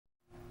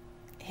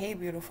Hey,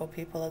 beautiful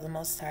people of the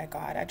Most High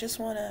God. I just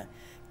want to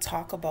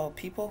talk about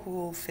people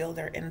who feel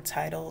they're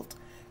entitled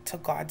to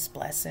God's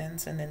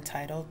blessings and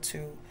entitled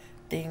to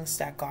things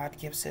that God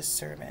gives his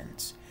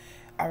servants.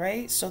 All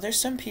right, so there's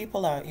some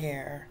people out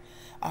here,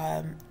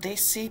 they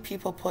see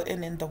people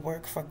putting in the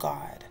work for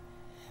God.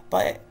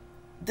 But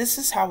this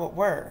is how it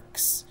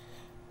works.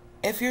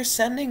 If you're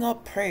sending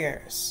up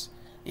prayers,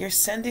 you're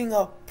sending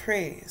up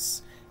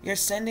praise, you're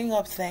sending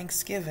up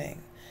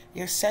thanksgiving,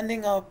 you're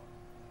sending up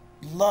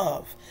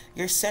love,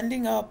 you're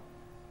sending up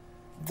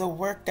the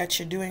work that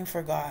you're doing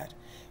for God.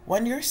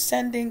 When you're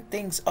sending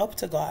things up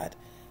to God,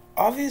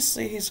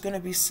 obviously he's going to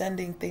be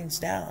sending things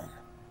down.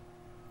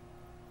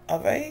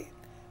 All right?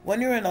 When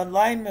you're in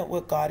alignment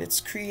with God,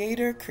 it's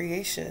creator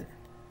creation.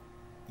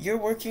 You're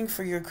working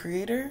for your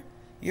creator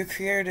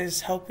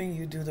is helping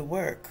you do the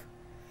work.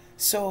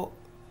 So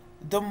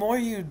the more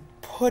you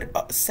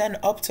send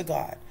up to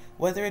God,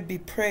 whether it be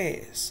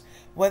praise,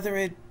 whether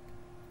it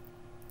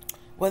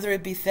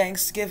be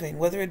thanksgiving,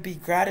 whether it be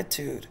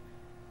gratitude,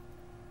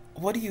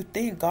 what do you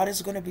think? God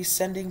is going to be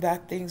sending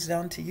back things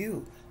down to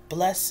you.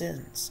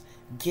 Blessings,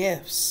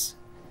 gifts,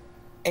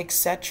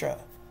 etc.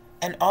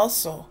 And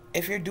also,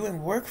 if you're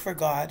doing work for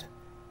God,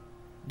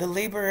 the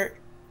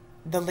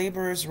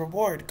laborer's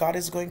reward, God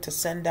is going to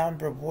send down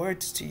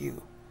rewards to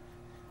you.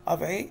 All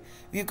right?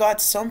 You got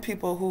some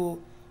people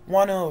who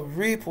want to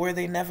reap where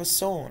they never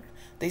sown.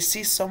 They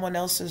see someone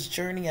else's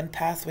journey and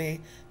pathway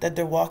that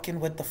they're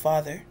walking with the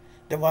Father.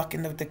 They're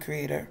walking with the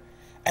Creator.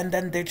 And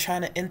then they're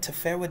trying to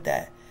interfere with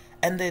that.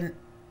 And then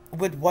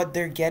with what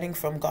they're getting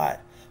from God.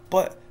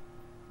 But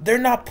they're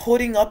not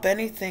putting up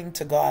anything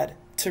to God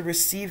to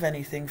receive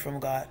anything from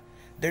God.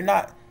 They're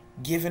not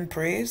giving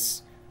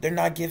praise. They're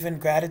not giving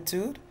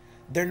gratitude.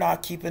 They're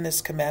not keeping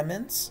his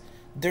commandments.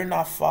 They're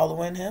not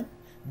following him.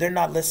 They're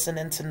not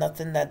listening to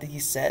nothing that he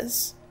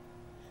says.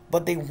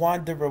 But they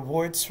want the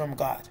rewards from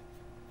God.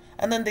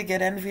 And then they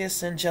get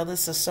envious and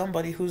jealous of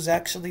somebody who's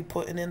actually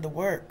putting in the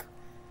work.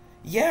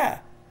 Yeah,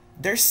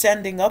 they're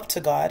sending up to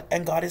God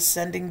and God is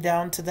sending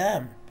down to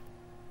them.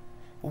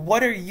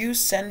 What are you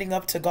sending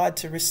up to God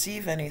to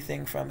receive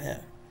anything from him?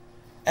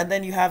 And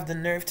then you have the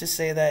nerve to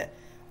say that,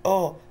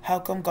 oh, how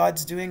come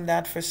God's doing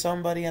that for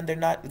somebody and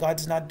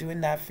God's not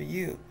doing that for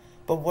you?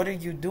 But what are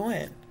you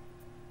doing?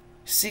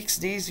 6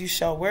 days you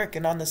shall work,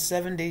 and on the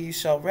 7th day you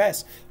shall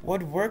rest.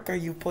 What work are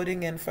you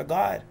putting in for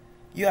God?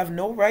 You have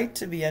no right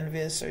to be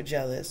envious or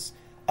jealous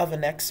of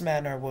an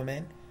ex-man or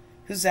woman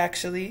who's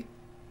actually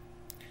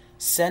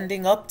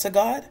sending up to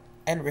God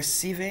and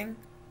receiving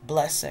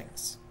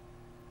blessings.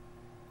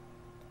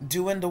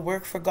 Doing the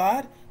work for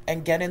God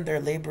and getting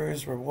their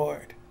laborer's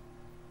reward.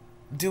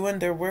 Doing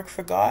their work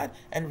for God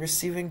and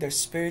receiving their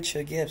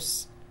spiritual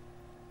gifts.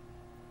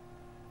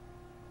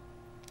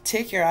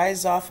 Take your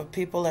eyes off of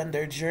people and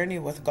their journey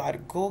with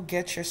God. Go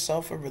get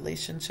yourself a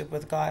relationship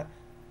with God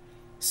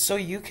so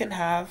you can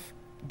have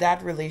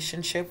that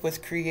relationship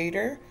with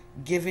Creator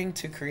giving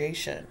to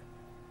creation.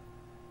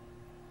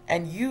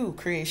 And you,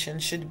 creation,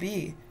 should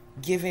be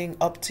giving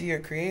up to your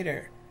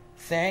Creator.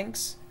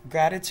 Thanks,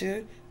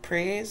 gratitude,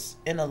 praise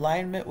in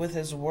alignment with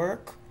his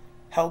work,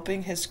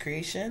 helping his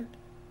creation,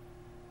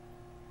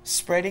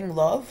 spreading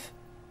love,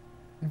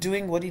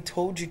 doing what he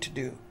told you to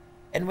do.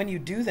 And when you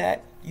do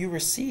that, you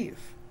receive.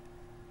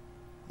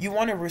 You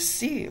want to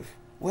receive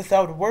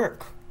without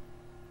work.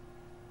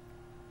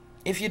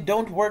 If you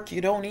don't work,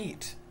 you don't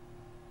eat.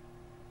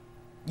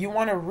 You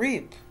want to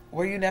reap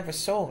where you never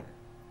sown.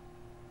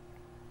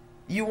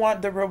 You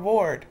want the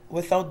reward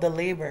without the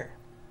labor.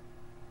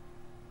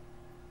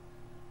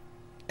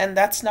 And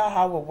that's not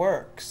how it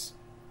works.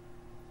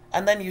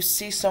 And then you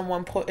see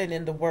someone putting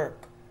in the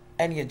work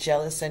and you're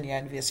jealous and you're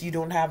envious. You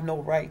don't have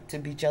no right to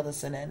be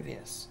jealous and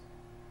envious.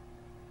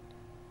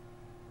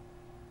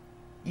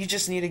 You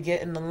just need to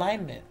get in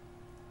alignment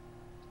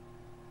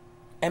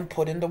and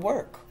put in the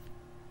work.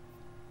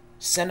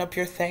 Send up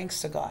your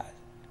thanks to God.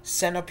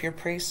 Send up your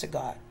praise to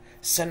God.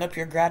 Send up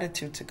your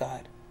gratitude to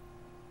God.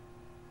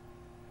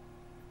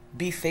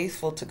 Be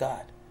faithful to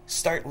God.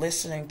 Start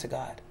listening to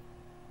God.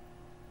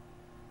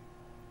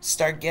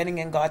 Start getting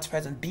in God's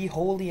presence. Be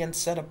holy and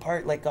set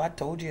apart like God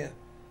told you.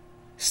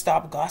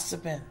 Stop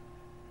gossiping.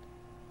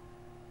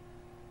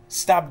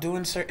 Stop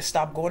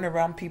going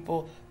around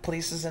people,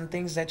 places and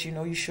things that you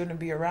know you shouldn't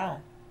be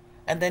around.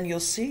 And then you'll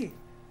see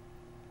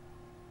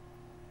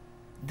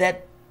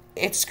that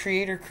it's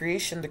creator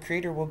creation. The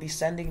Creator will be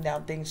sending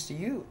down things to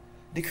you.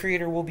 The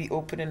Creator will be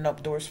opening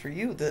up doors for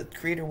you. The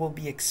Creator will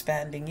be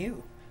expanding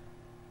you.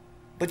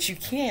 But you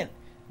can't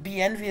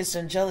be envious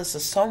and jealous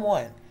of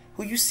someone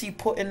who you see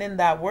putting in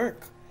that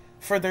work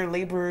for their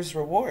laborer's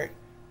reward.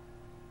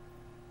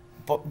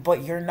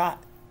 But you're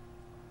not.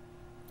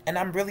 And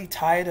I'm really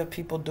tired of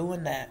people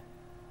doing that.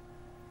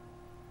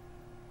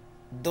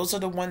 Those are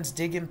the ones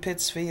digging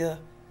pits for you,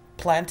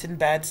 planting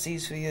bad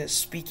seeds for you,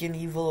 speaking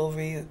evil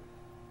over you.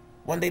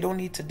 When they don't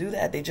need to do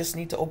that, they just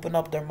need to open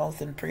up their mouth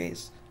and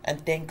praise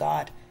and thank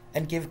God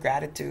and give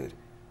gratitude.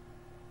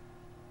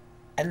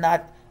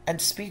 And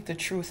speak the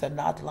truth and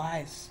not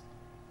lies.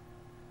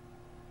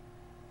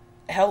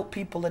 help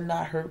people and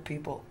not hurt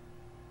people.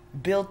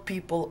 Build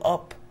people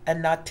up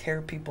and not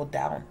tear people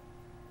down.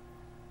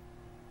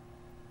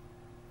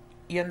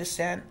 You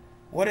understand?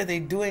 What are they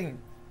doing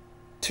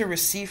to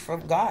receive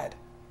from God?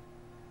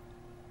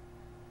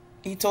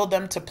 He told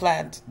them to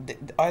plant.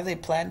 Are they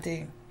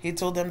planting? He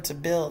told them to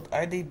build.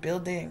 Are they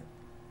building?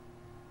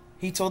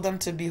 He told them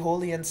to be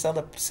holy and set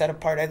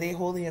apart. Are they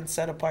holy and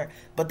set apart?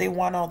 But they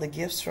want all the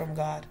gifts from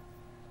God.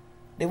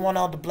 They want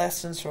all the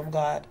blessings from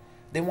God.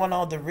 They want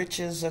all the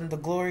riches and the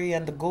glory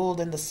and the gold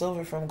and the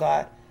silver from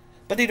God.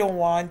 But they don't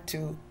want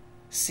to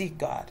seek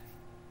God.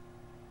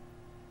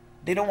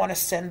 They don't want to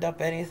send up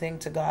anything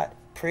to God.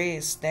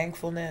 Praise,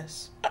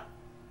 thankfulness.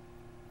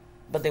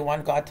 But they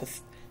want God to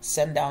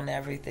send down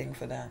everything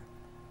for them.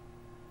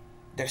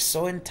 They're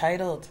so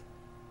entitled.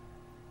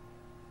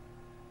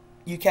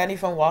 You can't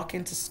even walk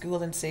into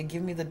school and say,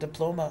 give me the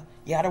diploma.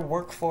 You got to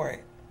work for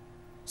it.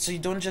 So you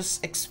don't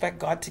just expect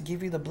God to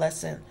give you the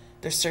blessing.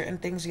 There's certain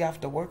things you have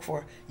to work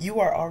for. You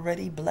are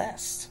already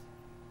blessed.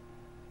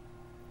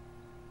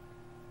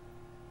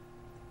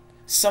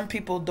 Some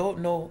people don't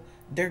know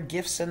their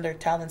gifts and their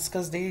talents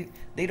because they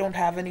don't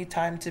have any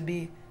time to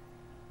be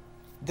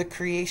the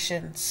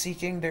creation,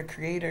 seeking their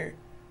creator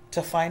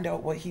to find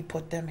out what he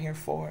put them here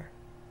for.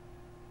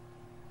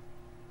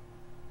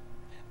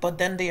 But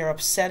then they are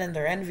upset and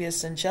they're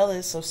envious and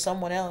jealous of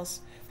someone else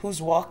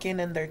who's walking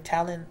in their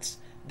talents,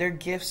 their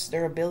gifts,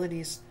 their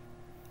abilities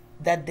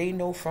that they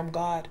know from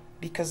God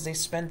because they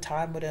spend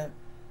time with him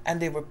and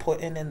they were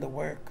putting in the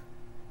work.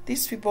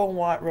 These people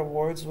want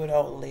rewards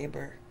without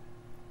labor.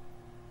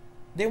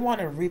 They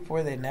want to reap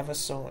where they never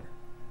sown.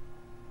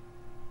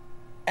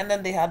 And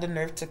then they had the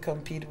nerve to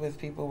compete with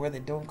people where they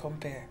don't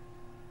compare.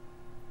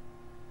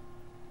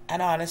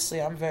 And honestly,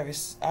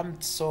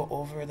 I'm so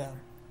over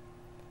them.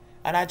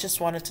 And I just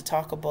wanted to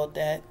talk about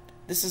that.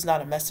 This is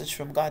not a message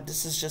from God.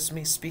 This is just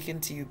me speaking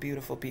to you,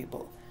 beautiful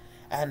people.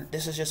 And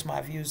this is just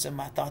my views and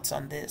my thoughts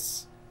on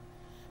this.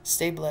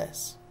 Stay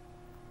blessed.